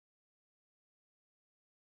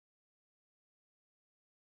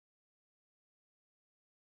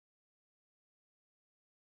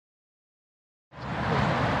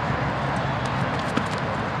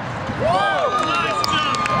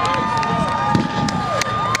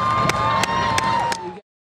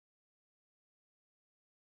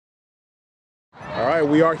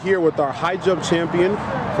we are here with our high jump champion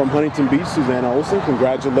from Huntington Beach, Susannah Oleson.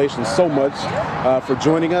 Congratulations so much for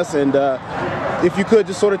joining us. And if you could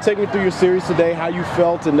just sort of take me through your series today, how you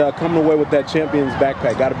felt, and coming away with that champion's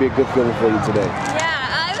backpack. Got to be a good feeling for you today.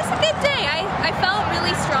 Yeah, it was a good day. I felt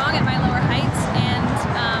really strong at my lower heights, and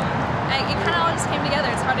it kind of all just came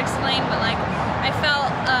together. It's hard to explain, but like I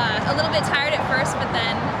felt a little bit tired at first, but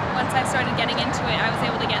then once I started getting into it, I was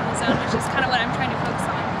able to get in the zone, which is kind of what I'm trying to focus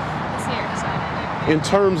on this year. So. In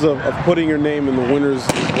terms of putting your name in the winner's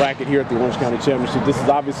bracket here at the Orange County Championship, this is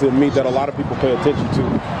obviously a meet that a lot of people pay attention to.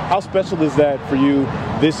 How special is that for you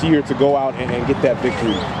this year to go out and get that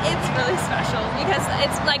victory? It's really special because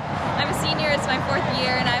it's like I'm a senior, it's my 4th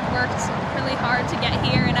year, and I've worked really hard to get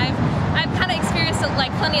here, and I've kind of experienced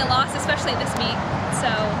like plenty of loss, especially this meet. So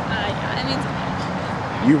yeah, it means.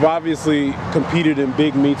 You've obviously competed in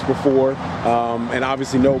big meets before, and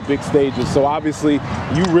obviously know big stages. So obviously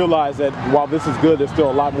you realize that while this is good, there's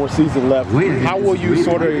still a lot more season left. How will you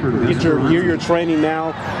sort of get your training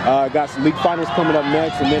now? Got some league finals coming up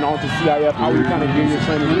next, and then on to CIF. How will you kind of gear your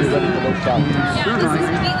training to get ready for those challenges? Yeah, this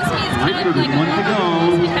meet is kind of like a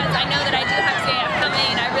warm-up because I know that I do have CIF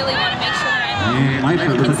coming, and I really want to make sure that I'm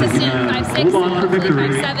consistent 5'6", and hopefully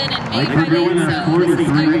 5'7", and maybe 5'8". So this is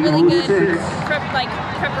a really good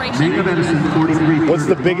preparation. What's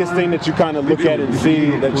the biggest thing that you kind of look at and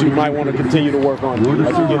see that you might want to continue to work on as you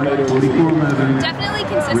get later in the season? Definitely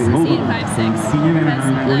consistency at 5'6",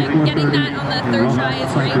 because getting that on the 3rd try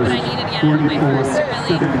is great, but I needed to get it on my 1st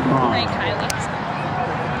to really rank highly.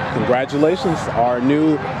 So. Congratulations, our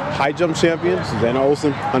new high jump champion, Susannah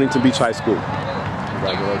Oleson, Huntington Beach High School.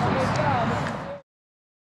 Congratulations.